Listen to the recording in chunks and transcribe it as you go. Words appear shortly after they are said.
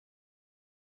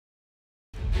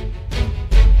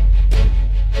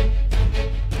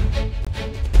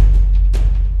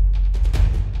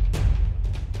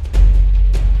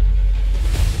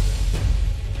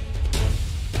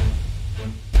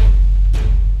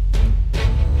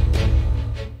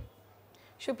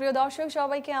সুপ্রিয় দর্শক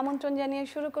সবাইকে আমন্ত্রণ জানিয়ে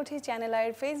শুরু করছি চ্যানেল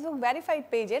আই'র ফেসবুক ভেরিফাইড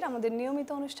পেজের আমাদের নিয়মিত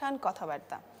অনুষ্ঠান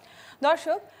কথাবার্তা।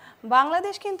 দর্শক,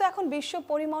 বাংলাদেশ কিন্তু এখন বিশ্ব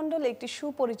পরিমণ্ডলে একটি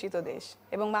সুপরিচিত দেশ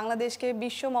এবং বাংলাদেশকে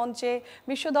বিশ্ব মঞ্চে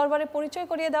বিশ্ব দরবারে পরিচয়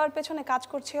করিয়ে দেওয়ার পেছনে কাজ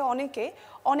করছে অনেকে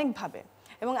অনেকভাবে।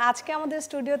 এবং আজকে আমাদের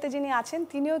স্টুডিওতে যিনি আছেন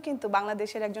তিনিও কিন্তু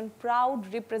বাংলাদেশের একজন প্রাউড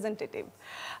রিপ্রেজেন্টেটিভ।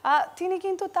 তিনি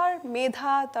কিন্তু তার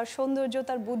মেধা, তার সৌন্দর্য,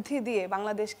 তার বুদ্ধি দিয়ে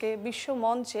বাংলাদেশকে বিশ্ব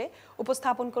মঞ্চে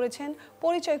উপস্থাপন করেছেন,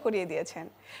 পরিচয় করিয়ে দিয়েছেন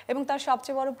এবং তার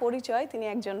সবচেয়ে বড় পরিচয় তিনি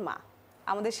একজন মা।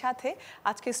 আমাদের সাথে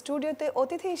আজকে স্টুডিওতে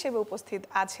অতিথি হিসেবে উপস্থিত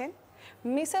আছেন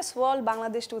মিসেস ওয়ার্ল্ড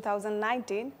বাংলাদেশ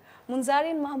 2019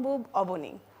 মুনজারিন মাহবুব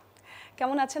অবনী।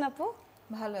 কেমন আছেন আপু?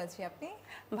 ভালো আছি, আপনি?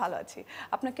 ভালো আছি।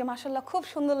 আপনাকে মাশাআল্লাহ খুব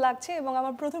সুন্দর লাগছে এবং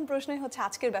আমার প্রথম প্রশ্নই হচ্ছে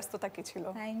আজকের ব্যস্ততা কি ছিল?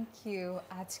 Thank you.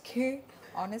 আজকে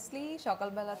অনেস্টলি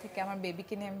সকালবেলা থেকে আমার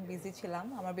বেবিকে নিয়ে আমি বিজি ছিলাম।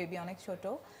 আমার বেবি অনেক ছোট,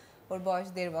 ওর বয়স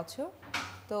 1.5 বছর।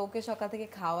 তো ওকে সকাল থেকে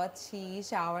খাওয়াচ্ছি,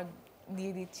 শাওয়ার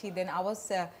দিয়ে দিচ্ছি, then I was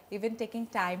even taking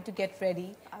time to get ready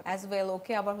as well.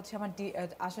 ওকে আবার হচ্ছে আমার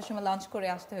আসার সময় লাঞ্চ করে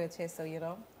আসতে হয়েছে, সো ইউ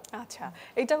নো। আচ্ছা,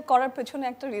 এটা করার পেছনে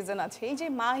একটা রিজন আছে। এই যে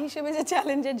মা হিসেবে যে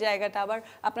চ্যালেঞ্জের জায়গাটা, আবার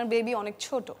আপনার বেবি অনেক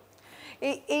ছোট,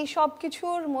 এই সব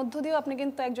কিছুর মধ্য দিয়েও আপনি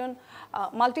কিন্তু একজন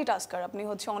মাল্টিটাস্কার। আপনি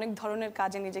হচ্ছে অনেক ধরনের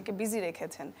কাজে নিজেকে বিজি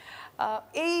রেখেছেন।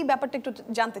 এই ব্যাপারটা একটু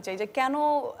জানতে চাই যে কেন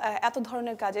এত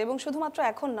ধরনের কাজে, এবং শুধুমাত্র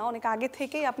এখন না, অনেক আগে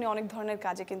থেকেই আপনি অনেক ধরনের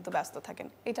কাজে কিন্তু ব্যস্ত থাকেন,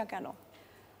 এটা কেন?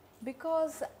 Because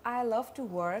I love to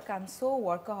work, I am so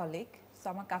workaholic. So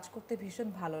আমার কাজ করতে ভীষণ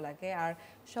ভালো লাগে। আর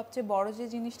সবচেয়ে বড় যে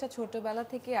জিনিসটা, ছোটোবেলা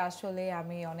থেকে আসলে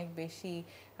আমি অনেক বেশি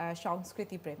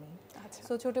সংস্কৃতি প্রেমী।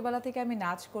 সো ছোটোবেলা থেকে আমি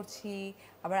নাচ করছি।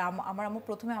 আবার আমার আম্মু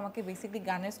প্রথমে আমাকে বেসিক্যালি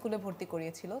গানের স্কুলে ভর্তি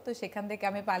করিয়েছিল, তো সেখান থেকে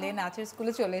আমি পালিয়ে নাচের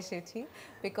স্কুলে চলে এসেছি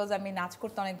বিকজ আমি নাচ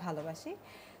করতে অনেক ভালোবাসি।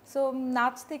 সো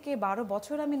নাচ থেকে 12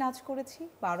 বছর আমি নাচ করেছি।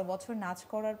 12 বছর নাচ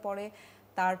করার পরে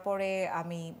তারপরে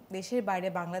আমি দেশের বাইরে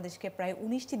বাংলাদেশকে প্রায়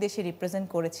 19টি দেশে রিপ্রেজেন্ট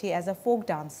করেছি অ্যাজ আ ফোক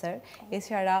ডান্সার।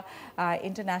 এছাড়া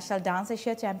ইন্টারন্যাশনাল ডান্স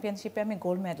এশিয়া চ্যাম্পিয়নশিপে আমি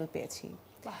গোল্ড মেডেল পেয়েছি।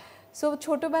 সো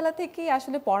ছোটোবেলা থেকেই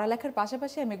আসলে পড়ালেখার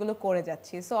পাশাপাশি আমি এগুলো করে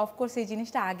যাচ্ছি। সো অফকোর্স এই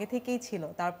জিনিসটা আগে থেকেই ছিল।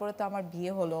 তারপরে তো আমার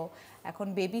বিয়ে হলো, এখন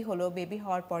বেবি হলো। বেবি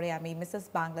হওয়ার পরে আমি মিসেস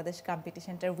বাংলাদেশ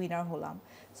কম্পিটিশনটার উইনার হলাম।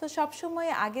 সো সবসময়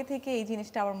আগে থেকে এই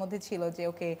জিনিসটা আমার মধ্যে ছিল যে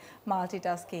ওকে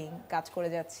মাল্টিটাস্কিং কাজ করে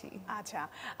যাচ্ছি। আচ্ছা,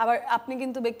 আবার আপনি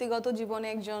কিন্তু ব্যক্তিগত জীবনে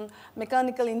একজন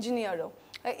মেকানিক্যাল ইঞ্জিনিয়ারও।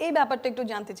 এই ব্যাপারটা একটু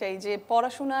জানতে চাই যে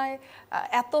পড়াশোনায়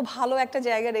এত ভালো একটা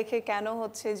জায়গা রেখে কেন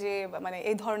হচ্ছে যে মানে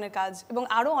এই ধরনের কাজ, এবং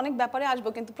আরও অনেক ব্যাপারে আসবো,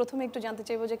 কিন্তু প্রথমে একটু জানতে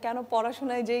চাইবো যে কেন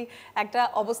পড়াশোনায় যেই একটা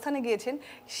অবস্থানে গিয়েছেন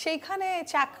সেইখানে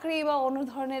চাকরি বা অন্য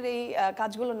ধরনের এই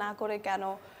কাজগুলো না করে কেন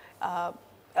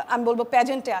আমি বলবো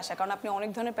প্যাজেন্টে আসা, কারণ আপনি অনেক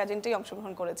ধরনের প্যাজেন্টেই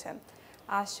অংশগ্রহণ করেছেন।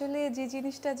 আসলে যে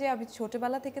জিনিসটা, যে আমি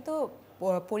ছোটবেলা থেকে তো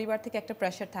পরিবার থেকে একটা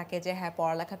প্রেশার থাকে যে হ্যাঁ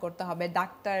পড়ালেখা করতে হবে,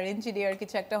 ডাক্তার ইঞ্জিনিয়ার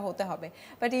কিছু একটা হতে হবে।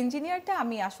 বাট ইঞ্জিনিয়ারটা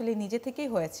আমি আসলে নিজে থেকেই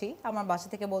হয়েছি। আমার বাসা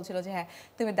থেকে বলছিল যে হ্যাঁ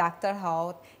তুমি ডাক্তার হও,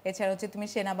 এছাড়া হচ্ছে তুমি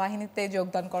সেনাবাহিনীতে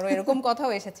যোগদান করো, এরকম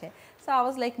কথাও এসেছে। সো আই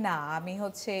ওয়াজ লাইক না, আমি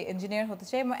হচ্ছে ইঞ্জিনিয়ার হতে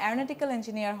চাই। অ্যারোনটিক্যাল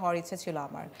ইঞ্জিনিয়ার হওয়ার ইচ্ছে ছিল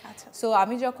আমার। সো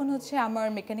আমি যখন হচ্ছে আমার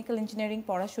মেকানিক্যাল ইঞ্জিনিয়ারিং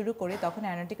পড়া শুরু করি তখন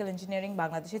অ্যারোনটিক্যাল ইঞ্জিনিয়ারিং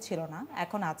বাংলাদেশে ছিল না,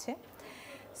 এখন আছে।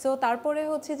 সো তারপরে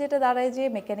হচ্ছে যেটা দাঁড়ায় যে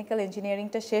মেকানিক্যাল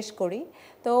ইঞ্জিনিয়ারিংটা শেষ করি।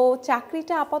 তো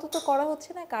চাকরিটা আপাতত করা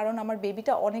হচ্ছে না, কারণ আমার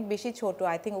বেবিটা অনেক বেশি ছোট।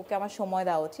 আই থিঙ্ক ওকে আমার সময়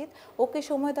দেওয়া উচিত। ওকে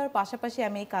সময় দেওয়ার পাশাপাশি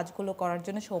আমি এই কাজগুলো করার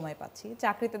জন্য সময় পাচ্ছি।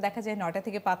 চাকরিতে দেখা যায় 9টা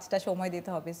থেকে 5টা সময় দিতে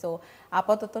হবে। সো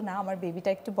আপাতত না, আমার বেবিটা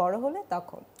একটু বড় হলে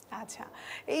তখন। আচ্ছা,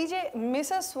 এই যে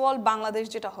মিসেস ওয়ার্ল্ড বাংলাদেশ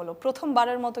যেটা হলো,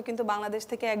 প্রথমবারের মতো কিন্তু বাংলাদেশ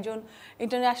থেকে একজন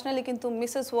ইন্টারন্যাশনালি কিন্তু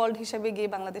মিসেস ওয়ার্ল্ড হিসেবে গিয়ে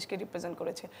বাংলাদেশকে রিপ্রেজেন্ট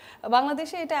করেছে।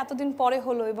 বাংলাদেশে এটা এতদিন পরে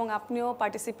হলো এবং আপনিও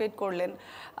পার্টিসিপেট করলেন।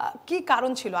 কি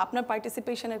কারণ ছিল আপনার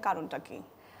পার্টিসিপেশনের কারণটা কি?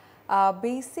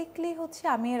 বেসিকলি হচ্ছে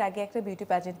আমি এর আগে একটা বিউটি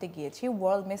প্যাজেন্টে গিয়েছি,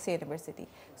 ওয়ার্ল্ড মিস ইউনিভার্সিটি।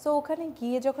 সো ওখানে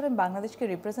গিয়ে যখন আমি বাংলাদেশকে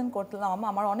রিপ্রেজেন্ট করলাম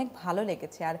আমার অনেক ভালো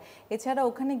লেগেছে। আর এছাড়া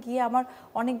ওখানে গিয়ে আমার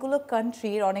অনেকগুলো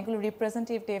কান্ট্রির অনেকগুলো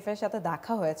রিপ্রেজেন্টেটিভের সাথে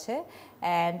দেখা হয়েছে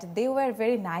and they were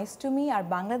very nice to me. আর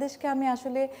বাংলাদেশকে আমি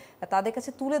আসলে তাদের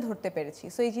কাছে তুলে ধরতে পেরেছি।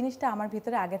 সো এই জিনিসটা আমার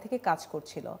ভিতরে আগে থেকে কাজ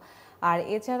করছিল। আর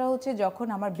এছাড়া হচ্ছে যখন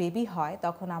আমার বেবি হয়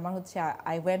তখন আমার হচ্ছে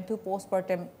I went to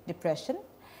postpartum depression.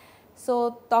 So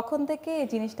তখন থেকে এই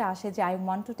জিনিসটা আসে যে I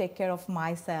want to take care of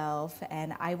my self and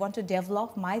I want to develop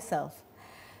my self.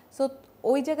 So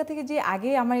ওই জায়গা থেকে যে আগে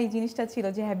আমার এই জিনিসটা ছিল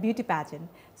যে হ্যাঁ বিউটি প্যাজেন্ট।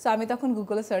 সো আমি তখন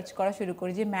গুগলে সার্চ করা শুরু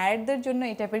করি যে ম্যারিডদের জন্য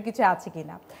এই টাইপের কিছু আছে কি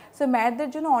না। সো ম্যারিডদের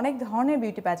জন্য অনেক ধরনের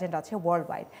বিউটি প্যাজেন্ট আছে ওয়ার্ল্ড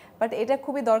ওয়াইড, বাট এটা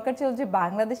খুবই দরকার ছিল যে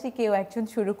বাংলাদেশে কেউ একজন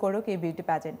শুরু করুক এই বিউটি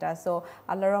প্যাজেন্টটা। সো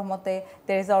আল্লাহর রহমতে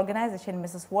there is organisation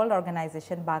Mrs world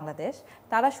organisation Bangladesh,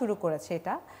 তারা শুরু করেছে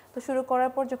এটা। তো শুরু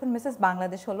করার পর যখন মিসেস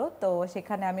বাংলাদেশ হলো, তো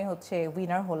সেখানে আমি হচ্ছে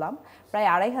উইনার হলাম। প্রায়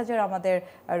 2,500 আমাদের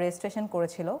রেজিস্ট্রেশন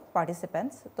করেছিল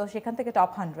পার্টিসিপেন্টস। তো সেখান থেকে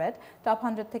টপ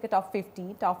 100 থেকে টপ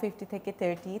 50 থেকে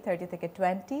 30 থেকে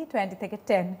 20 থেকে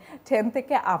 10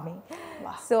 থেকে আমি।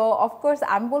 সো অফকোর্স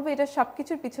আমি বলবো এটা সব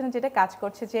কিছুর পিছনে যেটা কাজ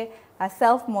করছে যে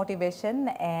self motivation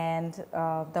and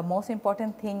the most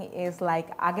important thing is like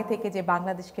আগে থেকে যে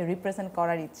বাংলাদেশকে রিপ্রেজেন্ট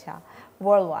করার ইচ্ছা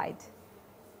ওয়ার্ল্ড ওয়াইড।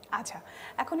 আচ্ছা,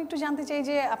 এখন একটু জানতে চাই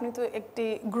যে আপনি তো একটি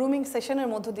গ্রুমিং সেশনের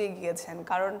মধ্য দিয়ে গিয়েছেন,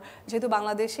 কারণ যেহেতু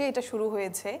বাংলাদেশে এটা শুরু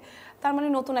হয়েছে তার মানে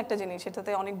নতুন একটা জিনিস,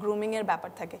 এটাতে অনেক গ্রুমিংয়ের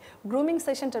ব্যাপার থাকে। গ্রুমিং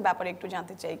সেশনটার ব্যাপারে একটু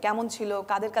জানতে চাই, কেমন ছিল,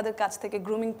 কাদের কাদের কাছ থেকে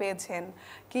গ্রুমিং পেয়েছেন,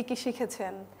 কি কি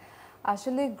শিখেছেন?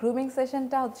 আসলে গ্রুমিং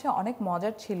সেশনটা হচ্ছে অনেক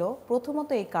মজার ছিল, প্রথমত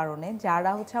এই কারণে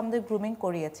যারা হচ্ছে আমাদের গ্রুমিং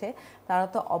করিয়েছে তারা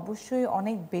তো অবশ্যই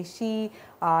অনেক বেশি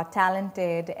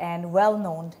talented and well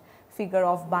known figure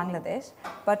of Bangladesh,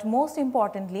 but most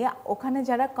importantly ওখানে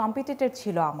যারা কম্পিটিটর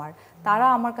ছিল তারা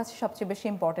আমার কাছে সবচেয়ে বেশি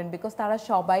ইম্পর্টেন্ট, বিকজ তারা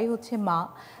সবাই হচ্ছে মা,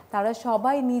 তারা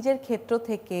সবাই নিজের ক্ষেত্র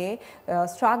থেকে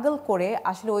স্ট্রাগল করে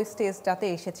আসলে ওই স্টেজটাতে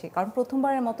এসেছে। কারণ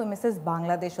প্রথমবারের মতো মিসেস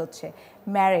বাংলাদেশ হচ্ছে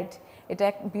ম্যারিড, এটা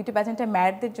বিউটি প্যাজেন্টে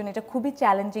ম্যারিডদের জন্য এটা খুবই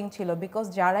চ্যালেঞ্জিং ছিল, বিকজ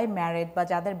যারাই ম্যারিড বা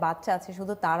যাদের বাচ্চা আছে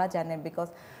শুধু তারা জানে, বিকজ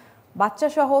বাচ্চা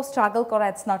সহ স্ট্রাগল করা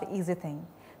it's not easy thing.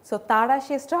 So তারা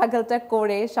সে স্ট্রাগলটা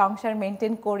করে সংসার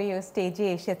মেনটেন করে স্টেজে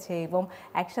এসেছে এবং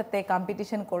একসাথে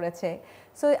কম্পিটিশন করেছে।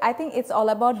 So I think it's all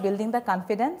about building the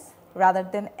confidence rather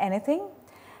than anything.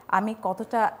 আমি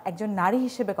কতটা একজন নারী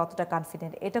হিসেবে কতটা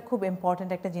কনফিডেন্ট, এটা খুব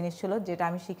ইম্পর্ট্যান্ট একটা জিনিস ছিল যেটা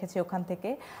আমি শিখেছি ওখান থেকে।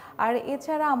 আর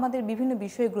এছাড়া আমাদের বিভিন্ন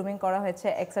বিষয়ে গ্রুমিং করা হয়েছে,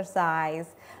 এক্সারসাইজ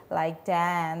লাইক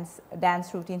ড্যান্স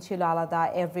রুটিন ছিল আলাদা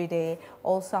এভরিডে,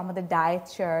 অলসো আমাদের ডায়েট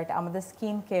চার্ট, আমাদের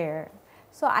skin care.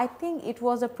 So I think it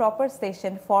was a proper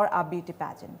session for a beauty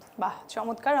pageant. বাহ,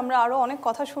 চমৎকার। আমরা আরও অনেক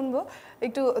কথা শুনবো,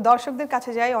 একটু দর্শকদের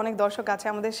কাছে যাই। অনেক দর্শক আছে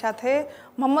আমাদের সাথে।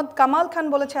 মোহাম্মদ কামাল খান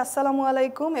বলেছে আসসালামু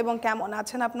আলাইকুম এবং কেমন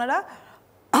আছেন আপনারা?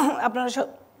 আপনারা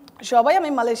সবাই, আমি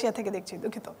মালয়েশিয়া থেকে দেখছি,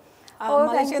 দুঃখিত,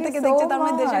 মালয়েশিয়া থেকে দেখছি, তার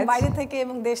মানে দেশের বাইরে থেকে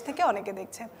এবং দেশ থেকে অনেকে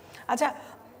দেখছে। আচ্ছা,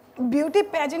 বিউটি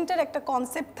প্যাজেন্টের একটা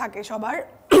কনসেপ্ট থাকে সবার,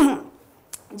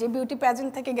 যে বিউটি প্যাজেন্ট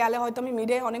থেকে গেলে হয়তো আমি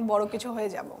মিডিয়ায় অনেক বড় কিছু হয়ে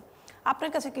যাব,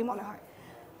 আপনার কাছে কি মনে হয়?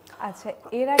 আচ্ছা,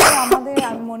 এর আগে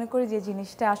আমি মনে করি যে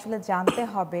জিনিসটা আসলে জানতে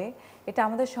হবে, এটা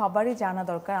আমাদের সবারই জানা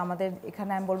দরকার। আমাদের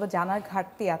এখানে আমি বলবো জানার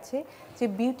ঘাটতি আছে যে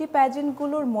বিউটি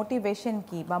প্যাজেন্টগুলোর মোটিভেশন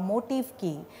কি বা মোটিভ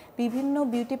কি। বিভিন্ন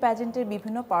বিউটি প্যাজেন্টের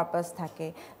বিভিন্ন পারপাস থাকে।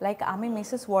 লাইক আমি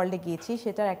মিসেস ওয়ার্ল্ডে গিয়েছি,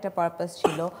 সেটার একটা পারপাস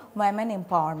ছিল ওয়ামেন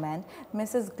এম্পাওয়ারমেন্ট।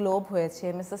 মিসেস গ্লোব হয়েছে,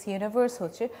 মিসেস ইউনিভার্স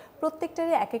হচ্ছে,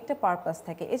 প্রত্যেকটারই এক একটা পারপাস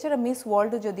থাকে। এছাড়া মিস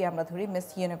ওয়ার্ল্ডও যদি আমরা ধরি, মিস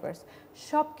ইউনিভার্স,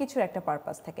 সব কিছুর একটা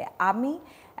পারপাস থাকে। আমি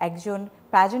একজন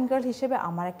প্যাজেন্ট গার্ল হিসেবে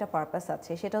আমার একটা পারপাস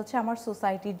আছে, সেটা হচ্ছে আমার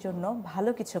সোসাইটির জন্য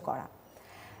ভালো কিছু করা,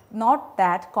 নট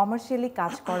দ্যাট কমার্শিয়ালি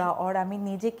কাজ করা ওর আমি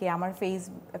নিজেকে আমার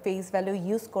ফেস ভ্যালু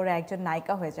ইউজ করে একজন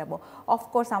নায়িকা হয়ে যাব।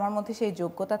 অফকোর্স আমার মধ্যে সেই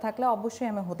যোগ্যতা থাকলে অবশ্যই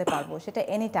আমি হতে পারবো, সেটা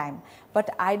any time, but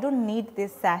I don't need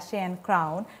this sachet and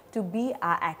crown two be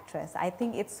a actress. I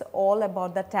think it's all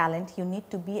about the talent you need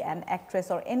to be an actress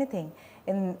or anything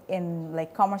in like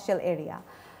commercial area,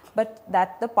 but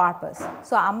that the purpose.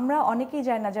 So আমরা অনেকেই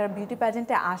জানি না, যারা beauty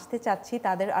প্যাজেন্টে আসতে চাচ্ছি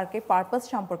তাদের আর কি purpose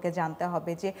সম্পর্কে জানতে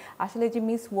হবে, যে আসলে যে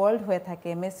মিস ওয়ার্ল্ড হয়ে থাকে,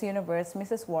 miss universe,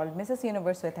 Mrs world, Mrs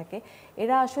universe হয়ে থাকে,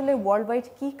 এরা আসলে ওয়ার্ল্ড ওয়াইড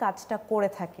কী কাজটা করে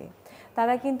থাকে।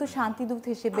 তারা কিন্তু শান্তিদূত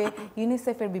হিসেবে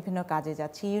ইউনিসেফের বিভিন্ন কাজে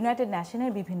যাচ্ছে, ইউনাইটেড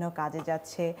নেশনের বিভিন্ন কাজে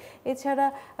যাচ্ছে, এছাড়া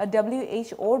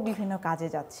WHOর বিভিন্ন কাজে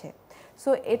যাচ্ছে। সো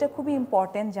এটা খুবই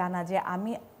ইম্পর্টেন্ট জানা যে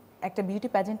আমি একটা বিউটি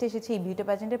প্যাজেন্টে এসেছি, এই বিউটি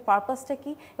প্যাজেন্টের পারপাসটা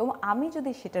কী, এবং আমি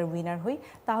যদি সেটার উইনার হই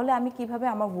তাহলে আমি কিভাবে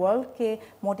আমার ওয়ার্ল্ডকে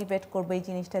মোটিভেট করবো এই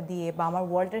জিনিসটা দিয়ে, বা আমার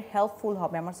ওয়ার্ল্ডের হেল্পফুল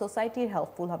হবে, আমার সোসাইটির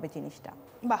হেল্পফুল হবে জিনিসটা।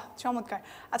 বাহ, চমৎকার।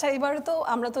 আচ্ছা, এবারে তো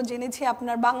আমরা তো জেনেছি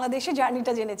আপনার বাংলাদেশে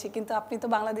জার্নিটা জেনেছি, কিন্তু আপনি তো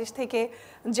বাংলাদেশ থেকে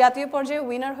জাতীয় পর্যায়ে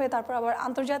উইনার হয়ে তারপর আবার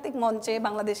আন্তর্জাতিক মঞ্চে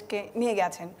বাংলাদেশকে নিয়ে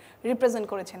গেছেন, রিপ্রেজেন্ট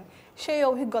করেছেন। সেই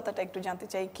অভিজ্ঞতাটা একটু জানতে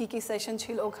চাই, কি কি সেশন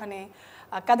ছিল ওখানে,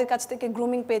 কাদের কাছ থেকে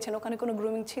গ্রুমিং পেয়েছেন, ওখানে কোনো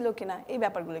গ্রুমিং ছিল কিনা, এই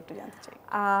ব্যাপারগুলো একটু জানতে চাই।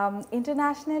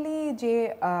 ইন্টারন্যাশনালি যে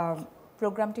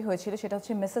প্রোগ্রামটি হয়েছিল সেটা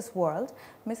হচ্ছে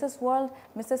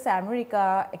মিসেস আমেরিকা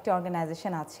একটি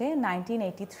অর্গানাইজেশন আছে,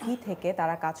 1983 থেকে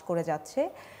তারা কাজ করে যাচ্ছে।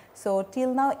 সো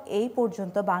টিল নাও এই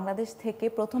পর্যন্ত বাংলাদেশ থেকে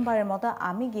প্রথমবারের মতো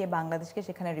আমি গিয়ে বাংলাদেশকে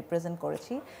সেখানে রিপ্রেজেন্ট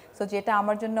করেছি। সো যেটা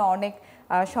আমার জন্য অনেক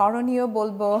স্মরণীয়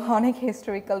বলবো, অনেক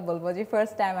হিস্টোরিক্যাল বলবো, যে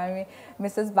ফার্স্ট টাইম আমি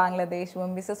মিসেস বাংলাদেশ এবং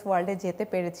মিসেস ওয়ার্ল্ডে যেতে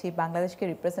পেরেছি, বাংলাদেশকে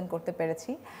রিপ্রেজেন্ট করতে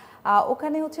পেরেছি।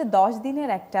 ওখানে হচ্ছে 10 দিনের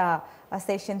একটা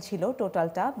সেশন ছিল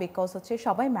টোটালটা, বিকজ হচ্ছে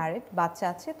সবাই ম্যারিড, বাচ্চা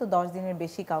আছে, তো 10 দিনের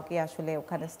বেশি কাউকে আসলে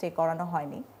ওখানে স্টে করানো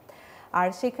হয়নি। আর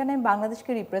সেখানে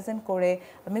বাংলাদেশকে রিপ্রেজেন্ট করে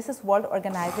মিসেস ওয়ার্ল্ড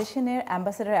অর্গানাইজেশনের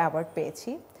অ্যাম্বাসেডর অ্যাওয়ার্ড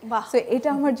পেয়েছি। সো এটা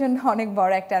আমার জন্য অনেক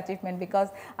বড় একটা অ্যাচিভমেন্ট, বিকজ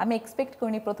আমি এক্সপেক্ট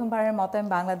করিনি প্রথমবারের মতো আমি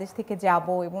বাংলাদেশ থেকে যাব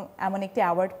এবং এমন একটি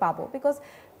অ্যাওয়ার্ড পাবো। বিকজ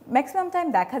ম্যাক্সিমাম টাইম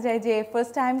দেখা যায় যে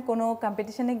ফার্স্ট টাইম কোনো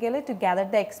কম্পিটিশনে গেলে two gather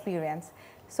the experience.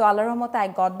 So আল্লাহর রহমতে I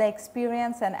got the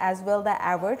experience and as well the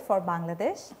award for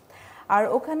Bangladesh. আর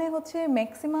ওখানে হচ্ছে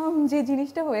ম্যাক্সিমাম যে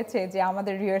জিনিসটা হয়েছে যে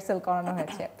আমাদের রিহার্সাল করানো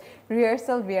হয়েছে,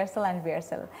 rehearsal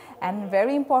and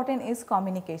very important is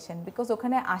communication, because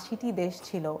ওখানে 80টি দেশ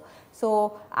ছিল। সো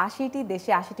 80টি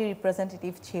দেশে 80টি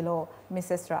রিপ্রেজেন্টেটিভ ছিল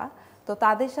মিসেসরা। তো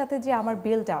তাদের সাথে যে আমার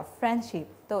বিল্ড আপ ফ্রেন্ডশিপ,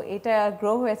 তো এটা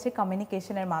গ্রো হয়েছে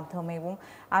কমিউনিকেশনের মাধ্যমে। এবং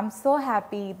I am so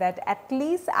happy that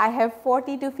at least I have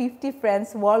 40 to 50 friends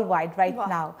world wide right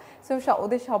now. So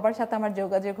ওদের সবার সাথে আমার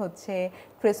যোগাযোগ হচ্ছে,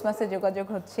 ক্রিসমাসে যোগাযোগ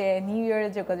হচ্ছে, নিউ ইয়ারে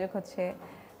যোগাযোগ হচ্ছে।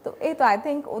 তো এই তো আই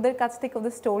থিঙ্ক ওদের কাছ থেকে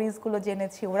ওদের স্টোরিজগুলো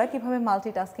জেনেছি, ওরা কীভাবে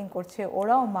মাল্টিটাস্কিং করছে,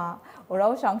 ওরাও মা,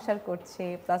 ওরাও সংসার করছে,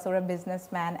 প্লাস ওরা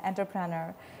businessman, entrepreneur.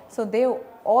 So they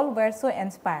all war so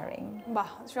inspiring.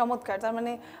 বাহ, চমৎকার। তার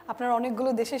মানে আপনার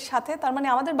অনেকগুলো দেশের সাথে, তার মানে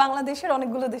আমাদের বাংলাদেশের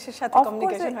অনেকগুলো দেশের সাথে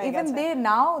কমিউনিকেশন হয়ে গেছে। Even they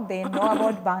now they know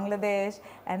about Bangladesh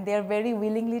and they are very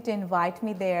willingly to invite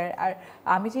me there. আর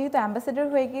আমি যেহেতু অ্যাম্বাসেডর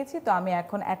হয়ে গিয়েছি, তো আমি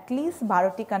এখন অ্যাটলিস্ট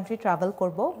 12টি কান্ট্রি ট্রাভেল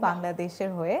করব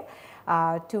বাংলাদেশের হয়ে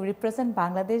to represent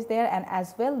Bangladesh there and as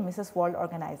well Mrs. World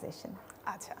Organization.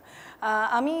 আচ্ছা,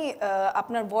 আমি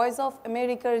আপনার ভয়েস অফ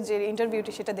আমেরিকার যে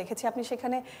ইন্টারভিউটি সেটা দেখেছি, আপনি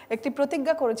সেখানে একটি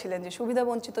প্রতিজ্ঞা করেছিলেন যে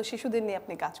সুবিধাবঞ্চিত শিশুদের নিয়ে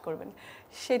আপনি কাজ করবেন,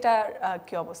 সেটার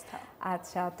কি অবস্থা?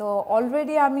 আচ্ছা, তো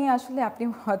অলরেডি আমি আসলে, আপনি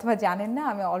হয়তো জানেন না,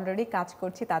 আমি অলরেডি কাজ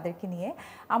করছি তাদেরকে নিয়ে।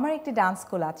 আমার একটি ডান্স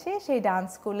স্কুল আছে, সেই ডান্স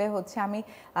স্কুলে হচ্ছে আমি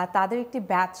তাদের একটি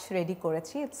ব্যাচ রেডি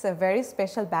করেছি। It's a very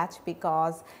special batch,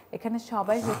 because এখানে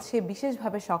সবাই হচ্ছে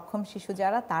বিশেষভাবে সক্ষম শিশু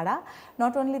যারা, তারা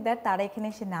নট অনলি দ্যাট, তারা এখানে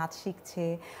এসে নাচ শিখছে,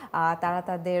 তারা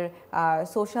তাদের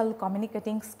সোশ্যাল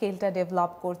কমিউনিকেটিং স্কিলটা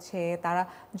ডেভেলপ করছে, তারা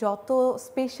যত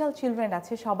স্পেশাল চিলড্রেন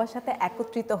আছে সবার সাথে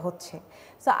একত্রিত হচ্ছে।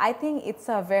 So I think it's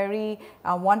a very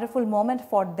wonderful moment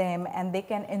for them and they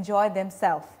can enjoy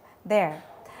themself there.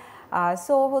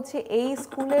 So হচ্ছে এই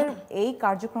স্কুলের এই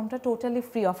কার্যক্রমটা totally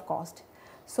free of cost.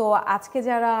 So আজকে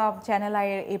যারা চ্যানেল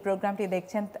আই'র এই প্রোগ্রামটি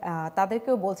দেখছেন,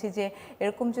 তাদেরকেও বলছি যে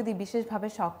এরকম যদি বিশেষভাবে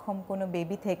সক্ষম কোনো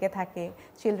বেবি থেকে থাকে,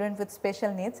 চিলড্রেন উইথ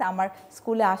স্পেশাল নিডস, আমার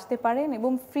স্কুলে আসতে পারেন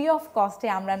এবং ফ্রি অফ কস্টে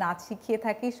আমরা নাচ শিখিয়ে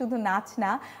থাকি। শুধু নাচ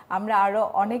না, আমরা আরও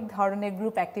অনেক ধরনের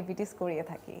গ্রুপ অ্যাক্টিভিটিস করিয়ে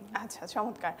থাকি। আচ্ছা,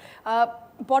 চমৎকার।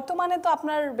 বর্তমানে তো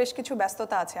আপনার বেশ কিছু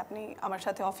ব্যস্ততা আছে, আপনি আমার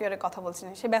সাথে অফ ইয়ারে কথা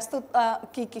বলছিলেন, সেই ব্যস্ততা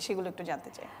কি কি সেগুলো একটু জানতে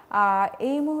চাই।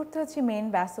 এই মুহূর্তে হচ্ছে মেইন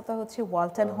ব্যস্ততা হচ্ছে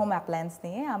ওয়ালটন হোম অ্যাপ্লায়েন্স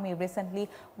নিয়ে। আমি recently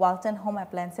Walton home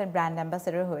অ্যাপ্লায়েন্সের brand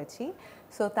ambassador হয়েছি।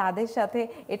 সো তাদের সাথে,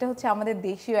 এটা হচ্ছে আমাদের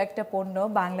দেশীয় একটা পণ্য,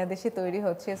 বাংলাদেশে তৈরি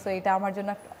হচ্ছে। সো এটা আমার জন্য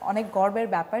অনেক গর্বের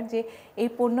ব্যাপার যে এই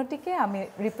পণ্যটিকে আমি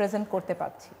রিপ্রেজেন্ট করতে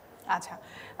পারছি। আচ্ছা,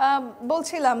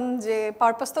 বলছিলাম যে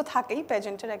পারপাস তো থাকেই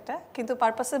প্যাজেন্টের একটা, কিন্তু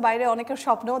পারপাসের বাইরে অনেকের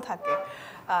স্বপ্নও থাকে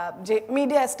যে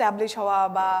মিডিয়া এস্টাবলিশ হওয়া,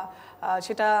 বা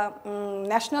সেটা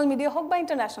ন্যাশনাল মিডিয়া হোক বা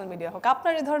ইন্টারন্যাশনাল মিডিয়া হোক।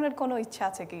 আপনার এই ধরনের কোনো ইচ্ছা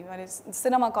আছে কি, মানে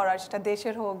সিনেমা করার, সেটা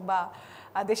দেশের হোক বা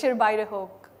দেশের বাইরে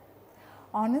হোক?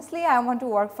 Honestly, I want to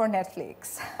work for Netflix.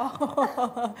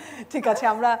 ঠিক আছে,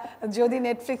 আমরা যদি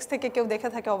নেটফ্লিক্স থেকে কেউ দেখে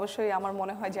থাকে, অবশ্যই আমার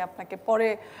মনে হয় যে আপনাকে পরে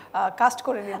কাস্ট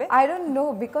করে নেবে। I don't know,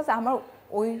 because আমার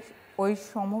ওই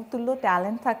সমতুল্য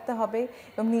ট্যালেন্ট থাকতে হবে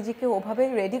এবং নিজেকে ওভাবে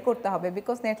রেডি করতে হবে।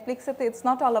 বিকজ নেটফ্লিক্সে তো it's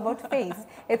not all about face,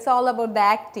 it's all about the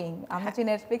acting. আমরা যে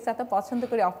নেটফ্লিক্স এত পছন্দ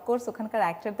করি, অফকোর্স ওখানকার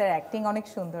অ্যাক্টরদের অ্যাক্টিং অনেক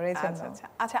সুন্দর।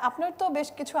 আচ্ছা, আপনার তো বেশ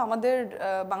কিছু, আমাদের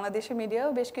বাংলাদেশের মিডিয়াও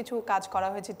বেশ কিছু কাজ করা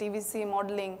হয়েছে, টিভিসি,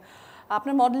 মডেলিং।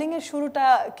 আপনার মডেলিংয়ের শুরুটা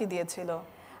কি দিয়েছিল?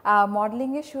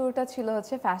 মডেলিংয়ের শুরুটা ছিল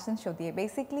হচ্ছে ফ্যাশন শো দিয়ে।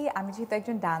 বেসিক্যালি আমি যেহেতু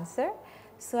একজন ডান্সার,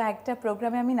 সো একটা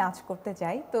প্রোগ্রামে আমি নাচ করতে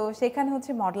যাই, তো সেখানে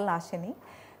হচ্ছে মডেল আসেনি।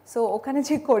 সো ওখানে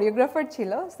যে কোরিওগ্রাফার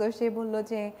ছিল, সো সে বললো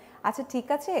যে আচ্ছা ঠিক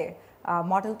আছে,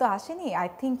 মডেল তো আসেনি, I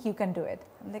think you can do it.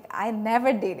 Like I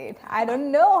never did it, I don't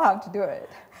know how to do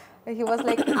it. He was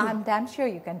like I am damn sure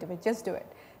you can do it, just do it.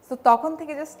 So তখন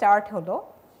থেকে যে start হলো,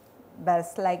 ব্যাস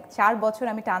like 4 বছর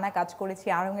আমি টানা কাজ করেছি।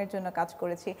 আড়ংয়ের জন্য কাজ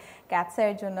করেছি,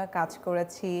 ক্যাটসাইয়ের জন্য কাজ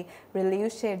করেছি,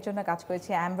 রিলিউশের জন্য কাজ করেছি,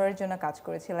 অ্যাম্বারের জন্য কাজ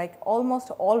করেছি, লাইক অলমোস্ট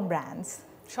অল ব্র্যান্ডস,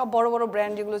 সব বড় বড়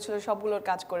ব্র্যান্ড যেগুলো ছিল সবগুলোর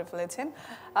কাজ করে ফেলেছেন।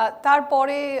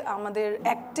 তারপরে আমাদের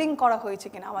অ্যাক্টিং করা হয়েছে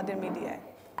কিনা আমাদের মিডিয়ায়?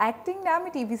 অ্যাক্টিং না, আমি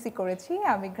টিভিসি করেছি,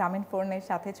 আমি গ্রামীণ ফোনের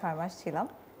সাথে 6 মাস ছিলাম।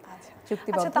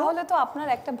 আচ্ছা, তাহলে তো আপনার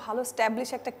একটা ভালো স্ট্যাবলিশ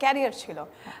একটা ক্যারিয়ার ছিল,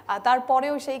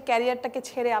 তারপরেও সেই ক্যারিয়ারটাকে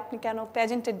ছেড়ে আপনি কেন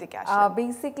প্যাজেন্টের দিকে আসলেন?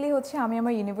 বেসিক্যালি হচ্ছে আমি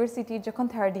আমার ইউনিভার্সিটির যখন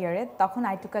 3rd ইয়ারে, তখন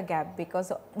I took a gap, because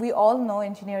we all know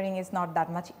engineering is not that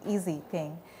much easy thing.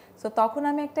 So তখন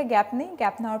আমি একটা গ্যাপ নিই,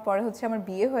 গ্যাপ নেওয়ার পরে হচ্ছে আমার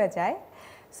বিয়ে হয়ে যায়।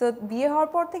 সো বিয়ে হওয়ার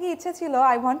পর থেকে ইচ্ছা ছিল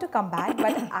I want to come back,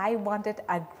 but I wanted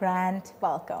a grand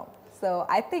welcome. So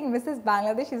I think Mrs.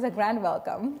 Bangladesh is a grand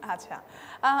welcome. আচ্ছা,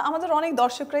 আমাদের অনেক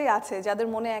দর্শকরাই আছে যাদের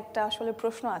মনে একটা আসলে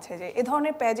প্রশ্ন আছে যে এ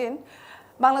ধরনের প্যাজেন্ট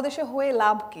বাংলাদেশে হয়ে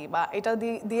লাভ কি, বা এটা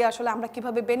দিয়ে আসলে আমরা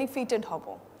কিভাবে বেনিফিটেড হব,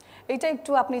 এটা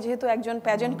একটু আপনি যেহেতু একজন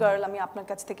প্যাজেন্ট গার্ল, আমি আপনার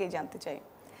কাছ থেকেই জানতে চাই।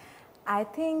 I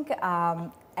think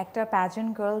একটা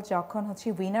প্যাজেন্ট গার্ল যখন হচ্ছে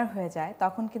উইনার হয়ে যায়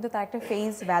তখন কিন্তু তার একটা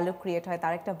ফেস ভ্যালু ক্রিয়েট হয়,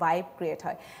 তার একটা ভাইব ক্রিয়েট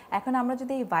হয়। এখন আমরা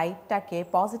যদি এই ভাইবটাকে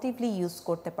পজিটিভলি ইউজ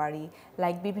করতে পারি,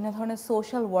 লাইক বিভিন্ন ধরনের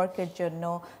সোশ্যাল ওয়ার্কের জন্য,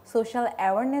 সোশ্যাল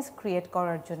অ্যাওয়ারনেস ক্রিয়েট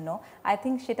করার জন্য, আই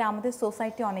থিঙ্ক সেটা আমাদের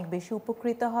সোসাইটি অনেক বেশি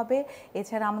উপকৃত হবে।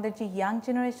 এছাড়া আমাদের যে ইয়াং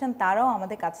জেনারেশন তারাও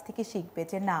আমাদের কাছ থেকে শিখবে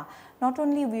যে না, not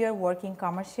only we are working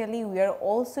commercially, we are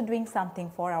also doing something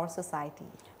for our society.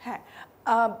 হ্যাঁ,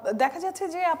 দেখা যাচ্ছে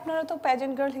যে আপনারা তো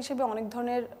প্যাজেন্ট গার্ল হিসেবে অনেক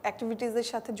ধরনের অ্যাক্টিভিটিসের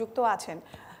সাথে যুক্ত আছেন,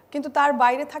 কিন্তু তার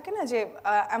বাইরে থাকে না যে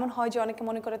এমন হয় যে অনেকে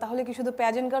মনে করে তাহলে কি শুধু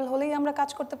প্যাজেন্ট গার্ল হলেই আমরা কাজ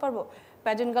করতে পারবো,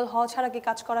 প্যাজেন্ট গার্ল হওয়া ছাড়া কি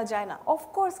কাজ করা যায় না?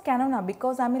 অফকোর্স, কেন না,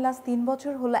 বিকজ আমি লাস্ট 3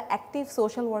 বছর হলো অ্যাক্টিভ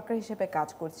সোশ্যাল ওয়ার্কার হিসেবে কাজ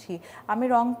করছি। আমি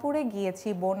রংপুরে গিয়েছি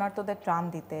বন্যার্তদের ত্রাণ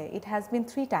দিতে, ইট হ্যাজ বিন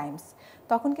 3 টাইমস।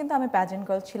 তখন কিন্তু আমি প্যাজেন্ট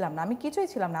গার্ল ছিলাম না, আমি কিছুই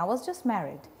ছিলাম না, আই ওয়াজ জাস্ট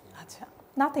ম্যারিড, আচ্ছা,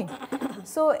 নাথিং।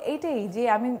 সো এইটাই যে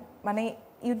আমি মানে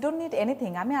ইউ ডোন্ট নিড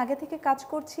এনিথিং, আমি আগে থেকে কাজ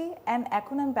করছি অ্যান্ড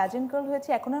এখন আমি প্যাজেন্ট গার্ল হয়েছি,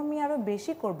 এখন আমি আরও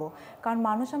বেশি করব, কারণ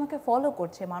মানুষ আমাকে ফলো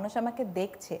করছে, মানুষ আমাকে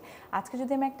দেখছে। আজকে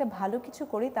যদি আমি একটা ভালো কিছু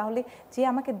করি তাহলে যে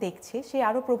আমাকে দেখছে সে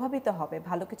আরও প্রভাবিত হবে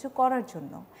ভালো কিছু করার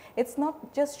জন্য। It's not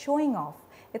just showing off,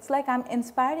 it's like I am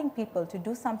inspiring people to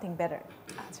do something better.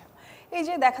 আচ্ছা, এই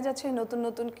যে দেখা যাচ্ছে নতুন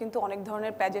নতুন কিন্তু অনেক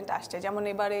ধরনের প্যাজেন্ট আসছে, যেমন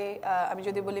এবারে আমি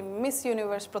যদি বলি মিস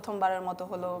ইউনিভার্স প্রথমবারের মতো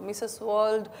হলো, মিসেস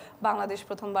ওয়ার্ল্ড বাংলাদেশ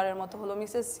প্রথমবারের মতো হলো,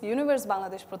 মিসেস ইউনিভার্স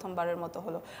বাংলাদেশ প্রথমবারের মতো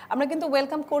হলো। আমরা কিন্তু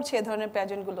ওয়েলকাম করছি এ ধরনের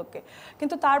প্যাজেন্টগুলোকে,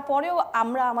 কিন্তু তারপরেও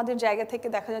আমরা আমাদের জায়গা থেকে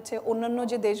দেখা যাচ্ছে অন্যান্য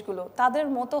যে দেশগুলো তাদের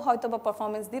মতো হয়তো বা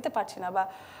পারফরমেন্স দিতে পারছি না, বা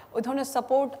ওই ধরনের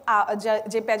সাপোর্ট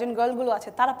যে প্যাজেন্ট গার্লগুলো আছে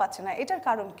তারা পাচ্ছে না, এটার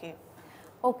কারণ কি?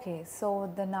 ওকে, so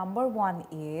the number one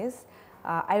is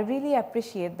I really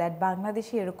appreciate that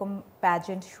বাংলাদেশে এরকম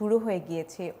প্যাজেন্ট শুরু হয়ে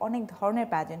গিয়েছে, অনেক ধরনের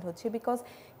প্যাজেন্ট হচ্ছে, বিকজ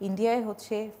ইন্ডিয়ায়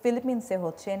হচ্ছে, ফিলিপিন্সে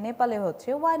হচ্ছে, নেপালে হচ্ছে,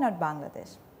 why not Bangladesh?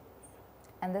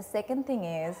 And the second thing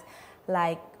is,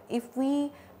 like, if we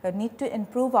need to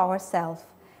improve ourselves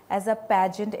as a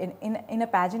pageant in a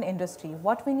pageant industry,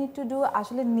 what we need to do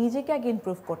আসলে নিজেকে আগে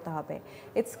ইমপ্রুভ করতে হবে।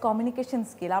 It's communication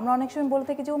skill. আমরা অনেক সময় বলে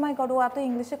থাকি যে ও মাই গড, ও এত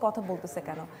ইংলিশে কথা বলতেছে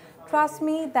কেন? Trust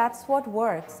me, that's what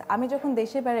works. আমি যখন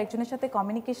দেশে বাইরে একজনের সাথে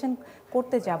কমিউনিকেশন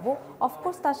করতে যাব,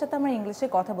 অফকোর্স তার সাথে আমার ইংলিশে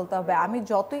কথা বলতে হবে। আমি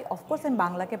যতই, অফকোর্স আমি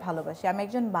বাংলাকে ভালোবাসি, আমি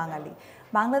একজন বাঙালি,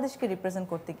 বাংলাদেশকে রিপ্রেজেন্ট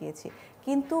করতে গিয়েছি,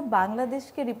 কিন্তু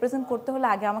বাংলাদেশকে রিপ্রেজেন্ট করতে হলে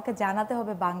আগে আমাকে জানাতে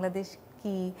হবে বাংলাদেশ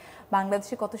কি,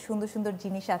 বাংলাদেশে কত সুন্দর সুন্দর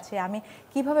জিনিস আছে, আমি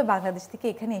কিভাবে বাংলাদেশ থেকে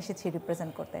এখানে এসেছি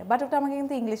রিপ্রেজেন্ট করতে, বাট ওটা আমাকে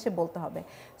কিন্তু ইংলিশে বলতে হবে।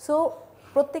 সো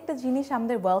প্রত্যেকটা জিনিস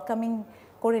আমাদের ওয়েলকামিং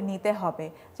করে নিতে হবে।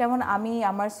 যেমন আমি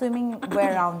আমার সুইমিং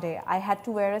ওয়্যার রাউন্ডে I had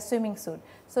to wire A swimming sweet,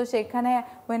 so সেখানে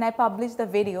when I publish the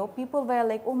video, people were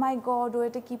like O my god, ও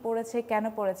এটা কী পড়েছে, কেন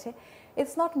পড়েছে?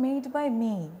 It's not made by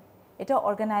me, এটা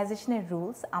অর্গানাইজেশনের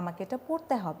রুলস, আমাকে এটা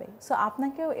পড়তে হবে। সো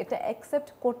আপনাকেও এটা অ্যাকসেপ্ট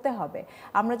করতে হবে।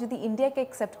 আমরা যদি ইন্ডিয়াকে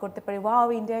অ্যাকসেপ্ট করতে পারি, ওয়াও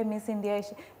ইন্ডিয়ায় ইন্ডিয়া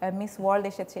মিস ওয়ার্ল্ড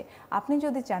এসেছে, আপনি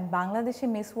যদি চান বাংলাদেশে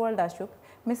মিস ওয়ার্ল্ড আসুক,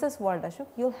 মিসেস ওয়ার্ল্ড আসুক,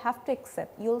 you'll have to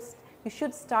accept, you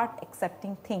should start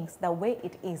accepting things the way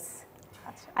it is.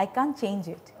 I can't change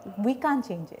it, we can't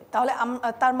change it. তাহলে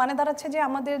তার মানে দাঁড়াচ্ছে যে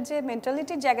আমাদের যে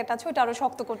মেন্টালিটির জায়গাটা আছে ওটা আরো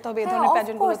শক্ত করতে হবে এই ধরনের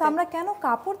প্যাজেন্টগুলোতে। আমরা কেন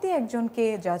কাপড় দিয়ে একজনকে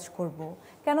জাজ করব,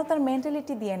 কেন তার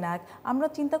মেন্টালিটি দিয়ে না? আমরা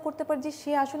চিন্তা করতে পারি যে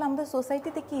সে আসলে আমাদের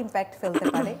সোসাইটিতে কি ইম্প্যাক্ট ফেলতে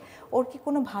পারে, ওর কি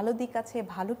কোনো ভালো দিক আছে,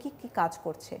 ভালো কি কি কাজ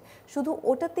করছে, শুধু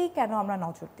ওটাতেই কেন আমরা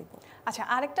নজর দেব? আচ্ছা,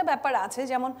 আরেকটা ব্যাপার আছে,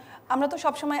 যেমন আমরা তো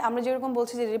সবসময় আমরা যেরকম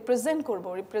বলছি যে রিপ্রেজেন্ট করব,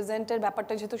 রিপ্রেজেন্টের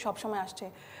ব্যাপারটা যেহেতু সবসময় আসছে,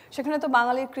 সেখানে তো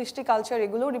বাঙালির কৃষ্টি কালচার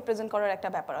এগুলোও রিপ্রেজেন্ট করার একটা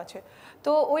ব্যাপার আছে।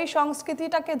 তো ওই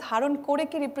সংস্কৃতিটাকে ধারণ করে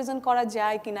কি রিপ্রেজেন্ট করা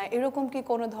যায় কিনা, এরকম কি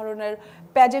কোনো ধরনের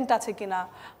প্যাজেন্ট আছে কিনা,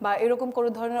 বা এরকম কোনো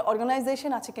ধরনের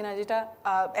অর্গানাইজেশন আছে কিনা যেটা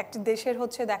একটি দেশের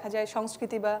হচ্ছে দেখা যায়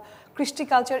সংস্কৃতি বা কৃষ্টি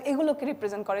কালচার এগুলোকে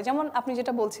রিপ্রেজেন্ট করে? যেমন আপনি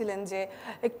যেটা বলছিলেন যে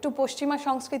একটু পশ্চিমা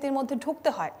সংস্কৃতির মধ্যে ঢুকতে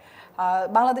হয়,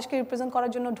 বাংলাদেশকে রিপ্রেজেন্ট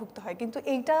করার জন্য ঢুকতে হয়, কিন্তু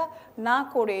এইটা না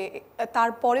করে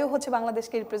তারপরেও হচ্ছে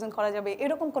বাংলাদেশকে রিপ্রেজেন্ট করা যাবে,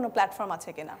 এরকম কোনো প্ল্যাটফর্ম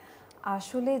আছে কিনা?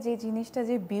 আসলে যে জিনিসটা,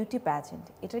 যে বিউটি প্যাজেন্ট,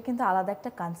 এটার কিন্তু আলাদা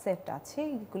একটা কনসেপ্ট আছে,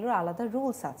 এগুলোর আলাদা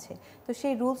রুলস আছে। তো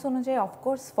সেই রুলস অনুযায়ী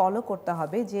অফকোর্স ফলো করতে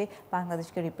হবে যে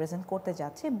বাংলাদেশকে রিপ্রেজেন্ট করতে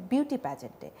যাচ্ছে beauty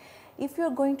প্যাজেন্টে। If you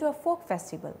are going to a folk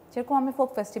festival, যেরকম আমি ফোক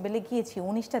ফেস্টিভ্যালে গিয়েছি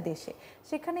 19টা দেশে,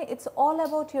 সেখানে it's all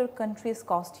about your countries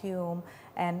costume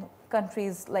and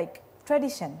countries like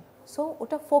tradition. So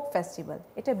ওটা ফোক ফেস্টিভ্যাল,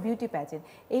 এটা বিউটি প্যাজেন্ট।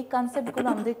 এই কনসেপ্টগুলো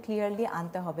আমাদের ক্লিয়ারলি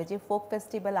আনতে হবে যে ফোক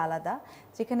ফেস্টিভ্যাল আলাদা,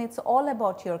 যেখানে it's all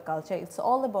about your culture, it's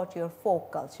all about your folk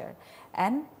culture,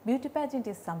 and beauty pageant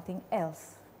is something else.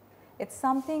 It's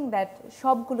something that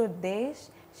সবগুলো দেশ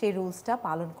সেই রুলসটা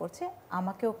পালন করছে,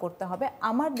 আমাকেও করতে হবে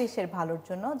আমার দেশের ভালোর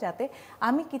জন্য, যাতে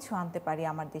আমি কিছু আনতে পারি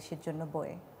আমার দেশের জন্য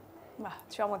বয়ে। বাহ,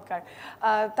 চমৎকার।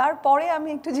 তারপরে আমি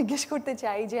একটু জিজ্ঞেস করতে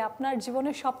চাই যে আপনার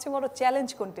জীবনের সবচেয়ে বড় চ্যালেঞ্জ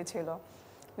কোনটি ছিল,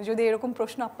 যদি এরকম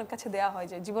প্রশ্ন আপনার কাছে দেওয়া হয়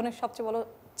যে জীবনের সবচেয়ে বড়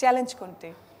চ্যালেঞ্জ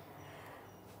কোনটি?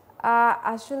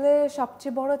 আসলে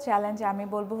সবচেয়ে বড় চ্যালেঞ্জ আমি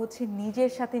বলবো হচ্ছে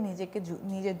নিজের সাথে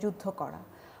নিজের যুদ্ধ করা।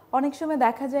 অনেক সময়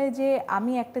দেখা যায় যে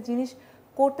আমি একটা জিনিস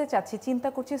করতে চাচ্ছি, চিন্তা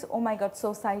করছি ও মাই গড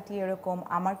সোসাইটি এরকম,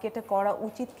 আমার কি এটা করা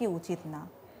উচিত কি উচিত না।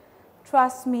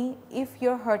 Trust me, if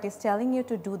your heart is telling you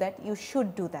to do that, you should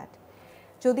do that.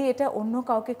 যদি এটা অন্য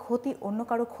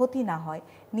কারো ক্ষতি না হয়,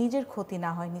 নিজের ক্ষতি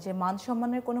না হয়, নিজের মান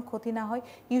সম্মানের কোনো ক্ষতি না হয়,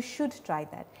 ইউ শুড ট্রাই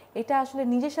দ্যাট। এটা আসলে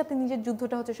নিজের সাথে নিজের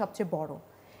যুদ্ধটা হচ্ছে সবচেয়ে বড়।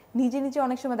 নিজে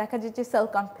অনেক সময় দেখা যায় যে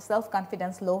সেলফ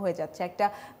কনফিডেন্স লো হয়ে যাচ্ছে। একটা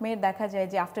মেয়ের দেখা যায়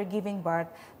যে আফটার গিভিং বার্থ,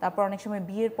 তারপর অনেক সময়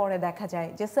বিয়ের পরে দেখা যায়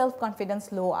যে সেলফ কনফিডেন্স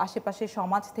লো, আশেপাশে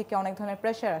সমাজ থেকে অনেক ধরনের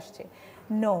প্রেশার আসছে।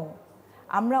 নো,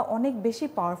 আমরা অনেক বেশি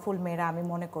পাওয়ারফুল মেয়েরা আমি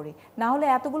মনে করি, না হলে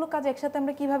এতগুলো কাজ একসাথে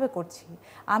আমরা কিভাবে করছি।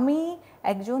 আমি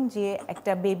একজন যে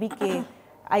একটা বেবিকে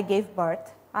আই গেভ বার্থ,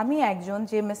 আমি একজন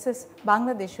যে মিসেস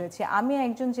বাংলাদেশ হয়েছে, আমি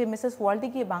একজন যে মিসেস ওয়ার্ল্ডে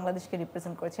গিয়ে বাংলাদেশকে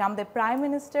রিপ্রেজেন্ট করেছি। আমাদের প্রাইম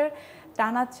মিনিস্টার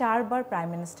টানা 4 বার প্রাইম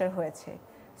মিনিস্টার হয়েছে।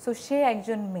 সো সে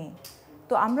একজন মেয়ে।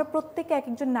 তো আমরা প্রত্যেকে এক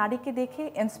একজন নারীকে দেখে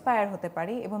ইন্সপায়ার হতে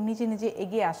পারি এবং নিজে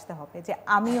এগিয়ে আসতে হবে যে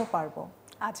আমিও পারবো।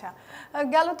 আচ্ছা,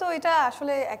 গেল তো এটা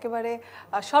আসলে একেবারে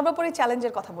সর্বোপরি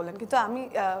চ্যালেঞ্জের কথা বললেন, কিন্তু আমি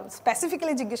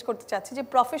স্পেসিফিক্যালি জিজ্ঞেস করতে চাচ্ছি যে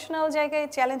প্রফেশনাল জায়গায়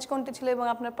চ্যালেঞ্জ কোনটি ছিল এবং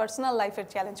আপনার পার্সোনাল লাইফের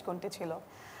চ্যালেঞ্জ কোনটি ছিল?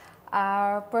 আর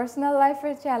পার্সোনাল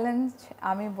লাইফের চ্যালেঞ্জ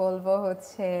আমি বলবো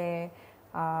হচ্ছে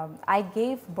I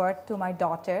gave birth to my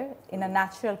daughter in a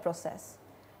natural process.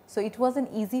 So it wasn't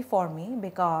easy for me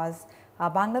because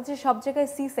বাংলাদেশে সব জায়গায়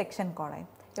সি সেকশন করায়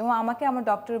এবং আমাকে আমার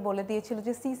ডক্টর বলে দিয়েছিল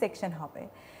যে সি সেকশন হবে।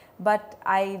 But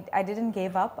I didn't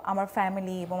gave up. আমার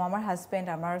ফ্যামিলি এবং আমার হাজব্যান্ড,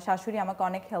 আমার শাশুড়ি আমাকে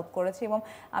অনেক হেল্প করেছে এবং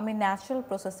আমি ন্যাচারাল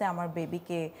প্রসেসে আমার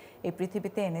বেবিকে এই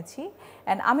পৃথিবীতে এনেছি।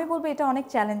 অ্যান্ড আমি বলবো এটা অনেক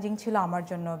চ্যালেঞ্জিং ছিল আমার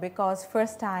জন্য বিকজ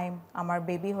ফার্স্ট টাইম আমার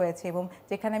বেবি হয়েছে এবং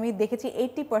যেখানে আমি দেখেছি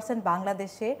 80%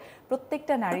 বাংলাদেশে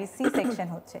প্রত্যেকটা নারী সি সেকশন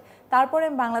হচ্ছে। তারপরে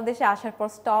আমি বাংলাদেশে আসার পর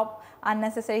stop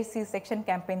unnecessary C section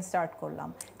campaign start করলাম,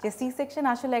 যে সি সেকশন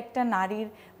আসলে একটা নারীর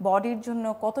বডির জন্য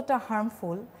কতটা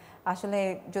হার্মফুল। আসলে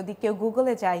যদি কেউ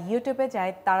গুগলে যায়, ইউটিউবে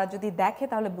যায়, তারা যদি দেখে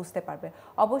তাহলে বুঝতে পারবে।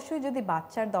 অবশ্যই যদি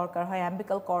বাচ্চার দরকার হয়,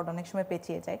 অ্যাম্বিকাল কর্ড অনেক সময়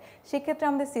পেঁচিয়ে যায়, সেক্ষেত্রে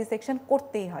আমাদের সি সেকশন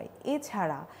করতেই হয়।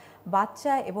 এছাড়া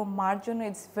বাচ্চা এবং মার জন্য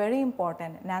ইটস ভেরি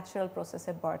ইম্পর্ট্যান্ট ন্যাচারাল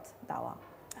প্রসেসে বার্থ দেওয়া।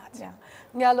 আচ্ছা,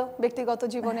 গেল ব্যক্তিগত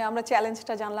জীবনে আমরা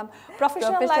চ্যালেঞ্জটা জানলাম।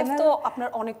 প্রফেশনাল লাইফ তো আপনার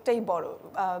অনেকটাই বড়,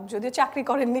 যদিও চাকরি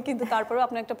করেননি কিন্তু তারপরেও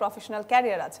আপনার একটা প্রফেশনাল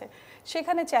ক্যারিয়ার আছে,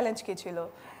 সেখানে চ্যালেঞ্জ কি ছিল?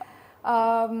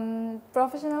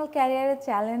 প্রফেশনাল ক্যারিয়ারের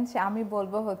চ্যালেঞ্জ আমি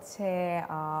বলবো হচ্ছে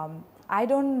I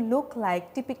don't look like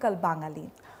typical Bangali.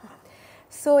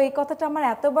 So এই কথাটা আমার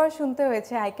এতবার শুনতে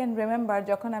হয়েছে। আই ক্যান রিমেম্বার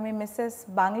যখন আমি মিসেস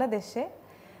বাংলাদেশে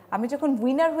আমি যখন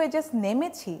উইনার হয়ে জাস্ট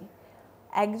নেমেছি,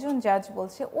 একজন জাজ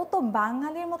বলছে ও তো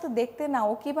বাঙালির মতো দেখতে না,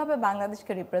 ও কীভাবে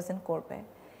বাংলাদেশকে রিপ্রেজেন্ট করবে।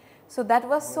 So that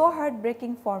was so heart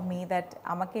breaking for me that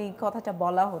আমাকে এই কথাটা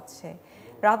বলা হচ্ছে,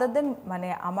 রাদার দেন মানে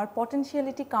আমার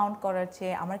পটেনশিয়ালিটি কাউন্ট করার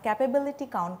চেয়ে, আমার ক্যাপাবিলিটি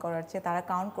কাউন্ট করার চেয়ে তারা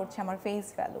কাউন্ট করছে আমার face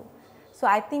value. So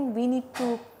I think we need to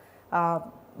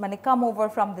মানে come over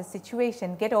from this situation,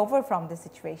 gate over from this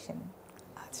situation.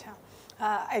 আচ্ছা,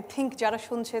 আই থিঙ্ক যারা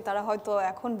শুনছে তারা হয়তো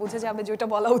এখন বুঝে যাবে যে ওটা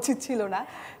বলা উচিত ছিল না।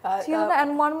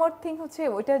 অ্যান্ড ওয়ান মোর থিং হচ্ছে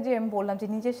ওইটা যে আমি বললাম যে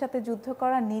নিজের সাথে যুদ্ধ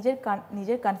করা,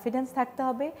 নিজের কনফিডেন্স থাকতে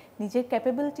হবে, নিজের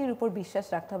ক্যাপাবিলিটির উপর বিশ্বাস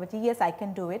রাখতে হবে যে yes I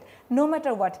can do it no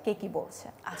matter what, কে কি বলছে।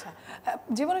 আচ্ছা,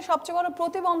 জীবনে সবচেয়ে বড়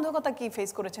প্রতিবন্ধকতা কি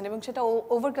ফেস করেছেন এবং সেটা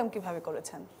ওভারকাম কিভাবে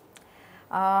করেছেন?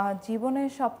 জীবনের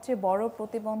সবচেয়ে বড়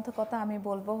প্রতিবন্ধকতা আমি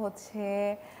বলবো হচ্ছে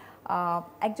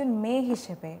একজন মেয়ে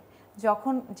হিসেবে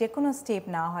যখন যে কোনো স্টেপ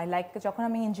নেওয়া হয়, লাইক যখন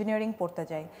আমি ইঞ্জিনিয়ারিং পড়তে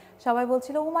যাই, সবাই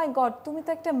বলছিল ও মাই গড তুমি তো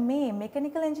একটা মেয়ে,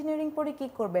 মেকানিক্যাল ইঞ্জিনিয়ারিং পড়ে কী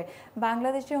করবে,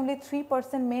 বাংলাদেশে অনলি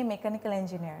 3% মেয়ে মেকানিক্যাল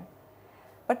ইঞ্জিনিয়ার।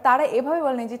 বাট তারা এভাবে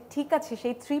বলেনি যে ঠিক আছে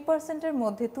সেই 3%-এর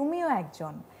মধ্যে তুমিও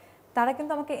একজন। তারা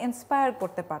কিন্তু আমাকে ইন্সপায়ার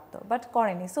করতে পারতো, বাট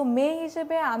করেনি। সো মেয়ে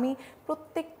হিসেবে আমি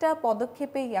প্রত্যেকটা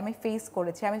পদক্ষেপেই আমি ফেস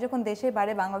করেছি। আমি যখন দেশের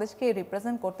বাইরে বাংলাদেশকে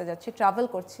রিপ্রেজেন্ট করতে যাচ্ছি, ট্রাভেল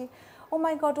করছি, ও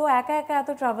মাই গড ও একা একা এত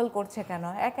ট্রাভেল করছে কেন,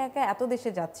 একা একা এত দেশে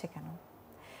যাচ্ছে কেন।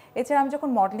 এছাড়া আমি যখন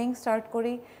মডেলিং স্টার্ট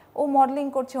করি, ও মডেলিং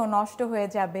করছে, ও নষ্ট হয়ে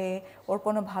যাবে, ওর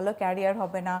কোনো ভালো ক্যারিয়ার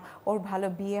হবে না, ওর ভালো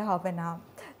বিয়ে হবে না।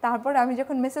 তারপরে আমি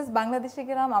যখন মিসেস বাংলাদেশে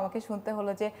গেলাম, আমাকে শুনতে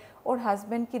হলো যে ওর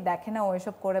হাজব্যান্ড কি দেখে না ও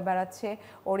এসব করে বেড়াচ্ছে,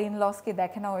 ওর ইনলস কি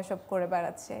দেখে না ও এসব করে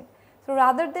বেড়াচ্ছে। So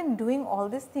rather than doing all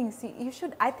this things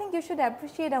I think you should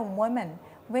appreciate a women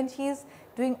when she is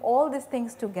doing all this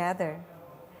things together.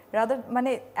 Rather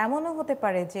মানে এমনও হতে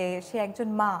পারে যে সে একজন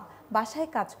মা, বাসায়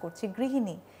কাজ করছে,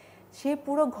 গৃহিণী, সে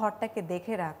পুরো ঘরটাকে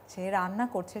দেখে রাখছে, রান্না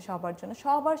করছে সবার জন্য,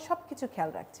 সবার সব কিছু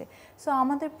খেয়াল রাখছে। সো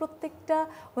আমাদের প্রত্যেকটা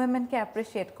ওয়েমেনকে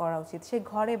অ্যাপ্রিসিয়েট করা উচিত, সে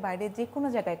ঘরে বাইরে যে কোনো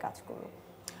জায়গায় কাজ করুক।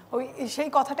 ওই সেই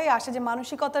কথাটাই আসে যে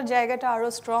মানসিকতার জায়গাটা আরো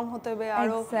স্ট্রং হতে হবে,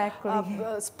 আরো Exactly.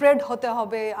 স্প্রেড হতে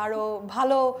হবে, আরো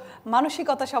ভালো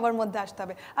মানসিকতা সবার মধ্যে আসতে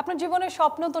হবে। আপনার জীবনের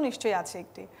স্বপ্ন তো নিশ্চয়ই আছে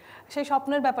একটি, সেই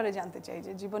স্বপ্নের ব্যাপারে জানতে চাই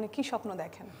যে জীবনে কি স্বপ্ন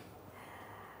দেখেন?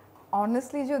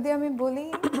 অনেস্টলি যদি আমি বলি,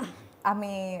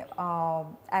 আমি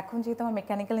এখন যেহেতু আমার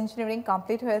মেকানিক্যাল ইঞ্জিনিয়ারিং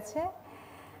কমপ্লিট হয়েছে,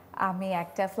 আমি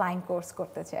একটা ফ্লাইং কোর্স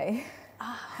করতে চাই।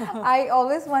 I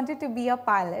always wanted to be a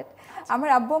pilot. আমার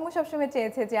আব্বু আম্মু সবসময়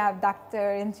চেয়েছে যে doctor,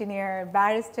 engineer,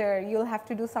 barrister, you'll have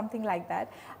to do something like that.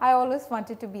 I always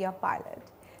wanted to be a pilot.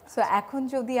 So এখন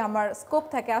যদি আমার স্কোপ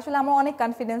থাকে, আসলে আমার অনেক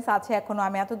কনফিডেন্স আছে, এখনও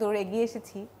আমি এত দূর এগিয়ে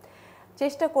এসেছি,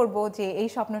 চেষ্টা করব যে এই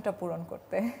স্বপ্নটা পূরণ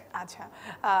করতে। আচ্ছা,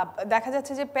 দেখা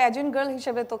যাচ্ছে যে প্যাজেন্ট গার্ল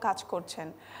হিসেবে তো কাজ করছেন,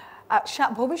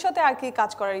 ভবিষ্যতে আর কি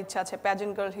কাজ করার ইচ্ছা আছে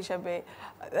প্যাজেন্ট গার্ল হিসেবে?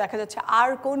 দেখা যাচ্ছে আর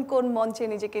কোন কোন মঞ্চে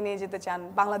নিজেকে নিয়ে যেতে চান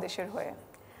বাংলাদেশের হয়ে?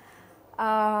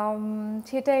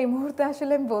 সেটা এই মুহূর্তে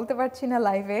আসলে আমি বলতে পারছি না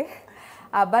লাইভে,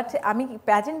 বাট আমি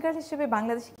প্যাজেন্ট গার্ল হিসেবে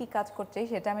বাংলাদেশে কী কাজ করতে চাই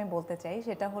সেটা আমি বলতে চাই।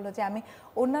 সেটা হলো যে আমি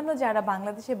অন্যান্য যারা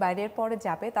বাংলাদেশে বাইরের পরে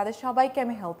যাবে তাদের সবাইকে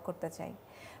আমি হেল্প করতে চাই।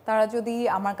 তারা যদি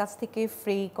আমার কাছ থেকে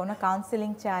ফ্রি কোনো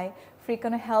কাউন্সেলিং চায়, ফ্রি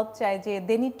কোনো হেল্প চায়, যে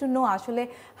দে নিড টু নো আসলে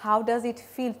how does it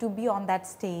feel two B on that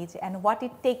stage and what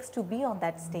it takes two B on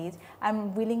that stage, I am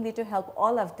willingly to help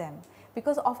all of them.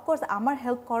 Because of course আমার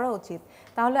help করা উচিত,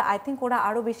 তাহলে I think ওরা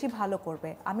আরও বেশি ভালো করবে।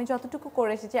 আমি যতটুকু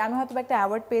করে এসেছি, আমি হয়তো একটা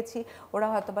অ্যাওয়ার্ড পেয়েছি, ওরা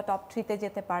হয়তো বা টপ 3-তে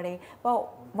যেতে পারে, বা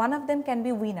one of them can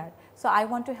be winner. So I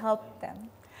want to help them.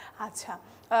 আচ্ছা,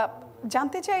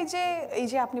 জানতে চাই যে এই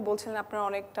যে আপনি বলছিলেন আপনার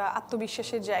অনেকটা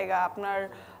আত্মবিশ্বাসের জায়গা, আপনার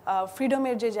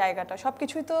ফ্রিডমের যে জায়গাটা, সব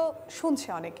কিছুই তো শুনছে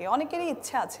অনেকেরই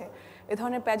ইচ্ছা আছে এ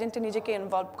ধরনের প্যাজেন্টে নিজেকে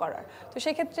ইনভলভ করার। তো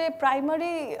সেক্ষেত্রে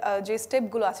প্রাইমারি যে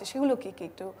স্টেপগুলো আছে সেগুলো কি কি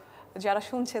একটু যারা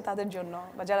শুনছে তাদের জন্য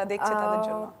বা যারা দেখছে তাদের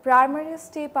জন্য? প্রাইমারি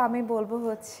স্টেপ আমি বলবো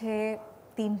হচ্ছে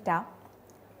 3টা।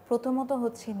 প্রথমত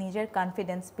হচ্ছে নিজের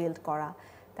কনফিডেন্স বিল্ড করা,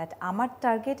 দ্যাট আমার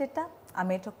টার্গেট এটা,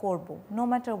 আমি এটা করব, নো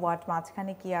ম্যাটার হোয়াট,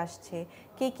 মাঝখানে কি আসছে,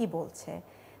 কে কি বলছে।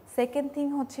 সেকেন্ড থিং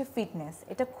হচ্ছে ফিটনেস,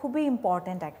 এটা খুবই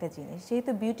ইম্পর্ট্যান্ট একটা জিনিস,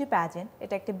 যেহেতু বিউটি প্যাজেন্ট,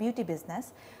 এটা একটা বিউটি বিজনেস,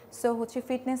 সো হচ্ছে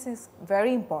fitness is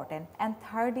very important. And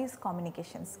third is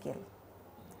communication skill.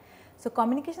 So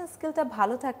communication স্কিলটা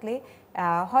ভালো থাকলে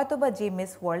হয়তো বা যে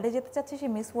মিস ওয়ার্ল্ডে যেতে চাচ্ছে সে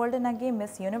মিস ওয়ার্ল্ডে না গিয়ে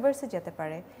মিস ইউনিভার্সে যেতে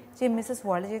পারে, যে মিসেস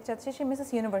ওয়ার্ল্ডে যেতে চাচ্ছে সে মিসেস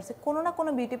ইউনিভার্সে, কোনো না কোনো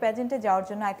বিউটি প্যাজেন্টে যাওয়ার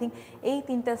জন্য আই থিঙ্ক এই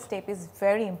 3টা স্টেপ ইজ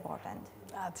ভেরি ইম্পর্ট্যান্ট।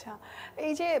 আচ্ছা,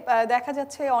 এই যে দেখা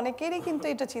যাচ্ছে অনেকেরই কিন্তু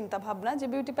এটা চিন্তা ভাবনা যে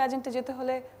বিউটি প্যাজেন্টে যেতে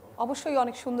হলে অবশ্যই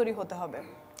অনেক সুন্দরী হতে হবে,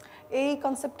 এই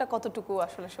কনসেপ্টটা কতটুকু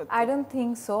আসলে সত্যি? I don't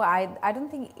think so. I don't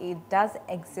think it does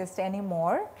exist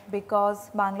anymore because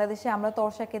বাংলাদেশে আমরা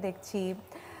তর্ষাকে দেখছি,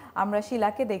 আমরা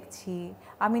শিলাকে দেখছি,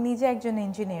 আমি নিজে একজন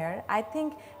engineer. I think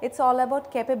it's all about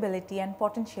capability and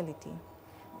potentiality.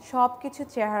 সব কিছু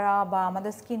চেহারা বা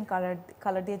আমাদের স্কিন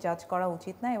কালার দিয়ে জাজ করা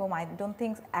উচিত না, এবং আই ডোন্ট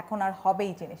থিঙ্ক এখন আর হবে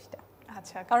এই জিনিসটা।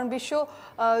 আচ্ছা, কারণ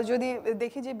যদি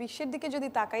দেখি যে বিশ্বের দিকে যদি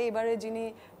তাকাই, এবারে যিনি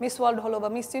মিস ওয়ার্ল্ড হলো বা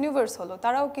মিস ইউনিভার্স হলো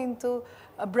তারাও কিন্তু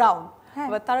ব্রাউন,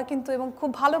 তারা কিন্তু এবং খুব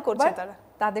ভালো করছে,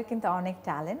 তাদের কিন্তু অনেক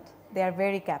talent, they are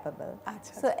very capable.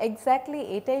 আচ্ছা, সো এক্স্যাক্টলি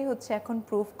এটাই হচ্ছে এখন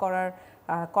প্রুফ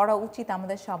করা উচিত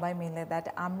আমাদের সবাই মিলে, দ্যাট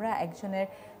আমরা একজনের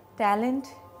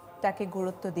ট্যালেন্টটাকে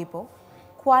গুরুত্ব দিব,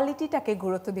 কোয়ালিটিটাকে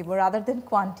গুরুত্ব দিব রাদার দেন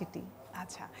কোয়ান্টিটি।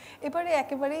 আচ্ছা, এবারে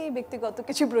একেবারেই ব্যক্তিগত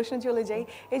কিছু প্রশ্ন চলে যাই।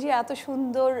 এই যে এত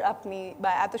সুন্দর আপনি বা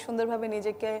এত সুন্দরভাবে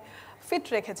নিজেকে ফিট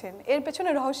রেখেছেন, এর পেছনে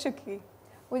রহস্য কি?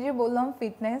 ওই যে বললাম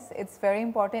ফিটনেস, ইটস ভেরি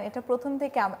ইম্পর্টেন্ট। এটা প্রথম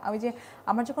থেকে আমি যে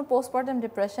আমার যখন পোস্টপার্টাম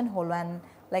ডিপ্রেশন হলো and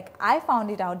like I found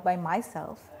it out by my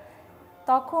self,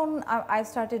 তখন আই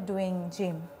স্টার্টেড ডুইং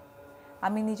জিম।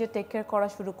 আমি নিজে টেক কেয়ার করা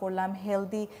শুরু করলাম,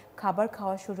 হেলদি খাবার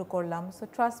খাওয়া শুরু করলাম। So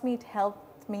trust me, it help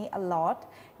me a লট।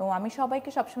 এবং আমি সবাইকে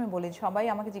সবসময় বলি, সবাই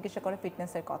আমাকে জিজ্ঞাসা করে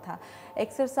ফিটনেসের কথা।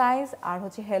 এক্সারসাইজ আর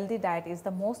হচ্ছে healthy diet is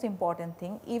the most important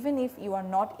thing, even if you are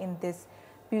not in this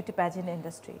beauty pageant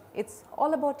industry. It's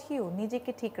all about you,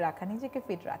 নিজেকে ঠিক রাখা, নিজেকে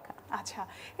ফিট রাখা। আচ্ছা,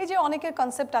 এই যে অনেকের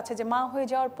কনসেপ্ট আছে যে মা হয়ে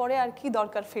যাওয়ার পরে আর কি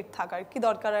দরকার ফিট থাকার, কি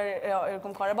দরকার আর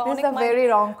এরকম করা, বা অনেক very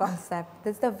wrong concept,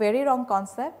 this the very wrong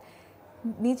concept.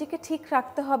 নিজেকে ঠিক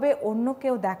রাখতে হবে অন্য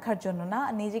কেউ দেখার জন্য না,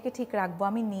 নিজেকে ঠিক রাখবো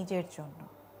আমি নিজের জন্য,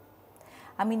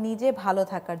 আমি নিজে ভালো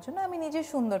থাকার জন্য, আমি নিজে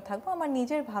সুন্দর থাকবো, আমার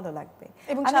নিজের ভালো লাগবে,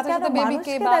 এবং সাথে সাথে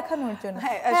বেবিকে দেখানোর জন্য।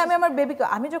 হ্যাঁ, আমি আমার বেবিকে,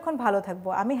 আমি যখন ভালো থাকবো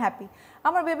আমি হ্যাপি,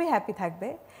 আমার বেবি হ্যাপি থাকবে।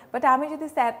 বাট আমি যদি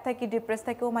স্যাড থাকি, ডিপ্রেস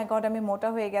থাকি, ও মাই গড আমি মোটা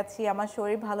হয়ে গেছি, আমার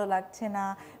শরীর ভালো লাগছে না,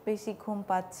 বেশি ঘুম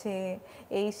পাচ্ছে,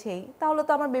 এই সেই, তাহলে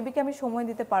তো আমার বেবিকে আমি সময়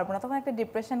দিতে পারবো না, তখন একটা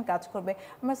ডিপ্রেশন কাজ করবে,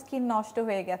 আমার স্কিন নষ্ট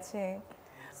হয়ে গেছে।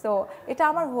 সো এটা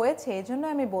আমার হয়েছে, এই জন্য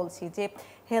আমি বলছি যে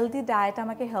হেলদি ডায়েট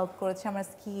আমাকে হেল্প করেছে আমার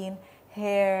স্কিন,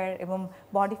 হেয়ার এবং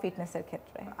বডি ফিটনেসের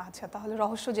ক্ষেত্রে। আচ্ছা, তাহলে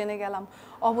রহস্য জেনে গেলাম,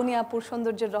 অবনী আপুর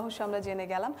সৌন্দর্যের রহস্য আমরা জেনে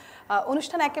গেলাম।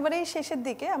 অনুষ্ঠান একেবারেই শেষের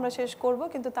দিকে, আমরা শেষ করব,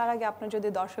 কিন্তু তার আগে আপনার যদি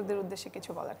দর্শকদের উদ্দেশ্যে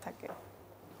কিছু বলার থাকে।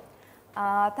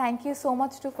 Thank you so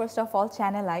much to first of all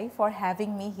Channel I for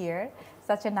having me here.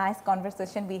 Such a nice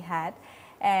conversation we had.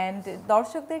 And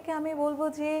দর্শকদেরকে আমি বলবো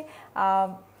যে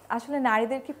আসলে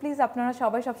নারীদেরকে প্লিজ আপনারা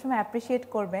সবাই সবসময় অ্যাপ্রিসিয়েট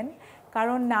করবেন,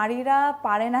 কারণ নারীরা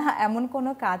পারে না এমন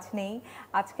কোনো কাজ নেই।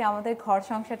 আজকে আমাদের ঘর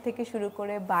সংসার থেকে শুরু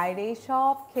করে বাইরে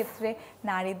সব ক্ষেত্রে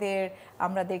নারীদের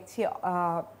আমরা দেখছি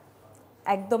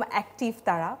একদম অ্যাক্টিভ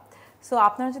তারা। সো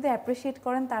আপনারা যদি অ্যাপ্রিসিয়েট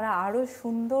করেন, তারা আরও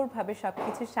সুন্দরভাবে সব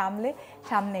কিছু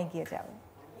সামনে এগিয়ে যাবে।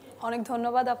 অনেক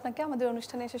ধন্যবাদ আপনাকে আমাদের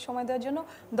অনুষ্ঠানে এসে সময় দেওয়ার জন্য।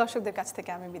 দর্শকদের কাছ থেকে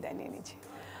আমি বিদায় নিয়ে নিচ্ছি।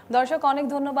 দর্শক, অনেক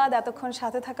ধন্যবাদ এতক্ষণ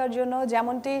সাথে থাকার জন্য।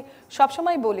 যেমনটি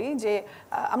সবসময় বলি যে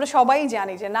আমরা সবাই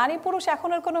জানি যে নারী পুরুষ এখন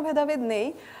আর কোনো ভেদাভেদ নেই,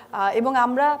 এবং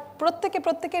আমরা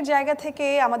প্রত্যেকের জায়গা থেকে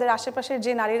আমাদের আশেপাশের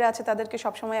যে নারীরা আছে তাদেরকে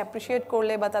সবসময় অ্যাপ্রিসিয়েট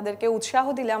করলে বা তাদেরকে উৎসাহ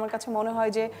দিলে আমার কাছে মনে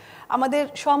হয় যে আমাদের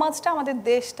সমাজটা, আমাদের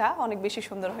দেশটা অনেক বেশি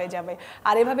সুন্দর হয়ে যাবে।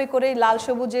 আর এভাবে করে লাল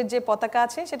সবুজের যে পতাকা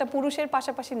আছে সেটা পুরুষের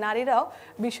পাশাপাশি নারীরাও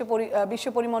বিশ্ব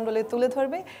পরিমণ্ডলে তুলে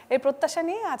ধরবে। এই প্রত্যাশা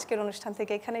নিয়ে আজকের অনুষ্ঠান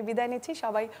থেকে এখানে বিদায় নিচ্ছি।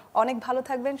 সবাই অনেক ভালো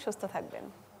থাকবেন, সুস্থ থাকবেন।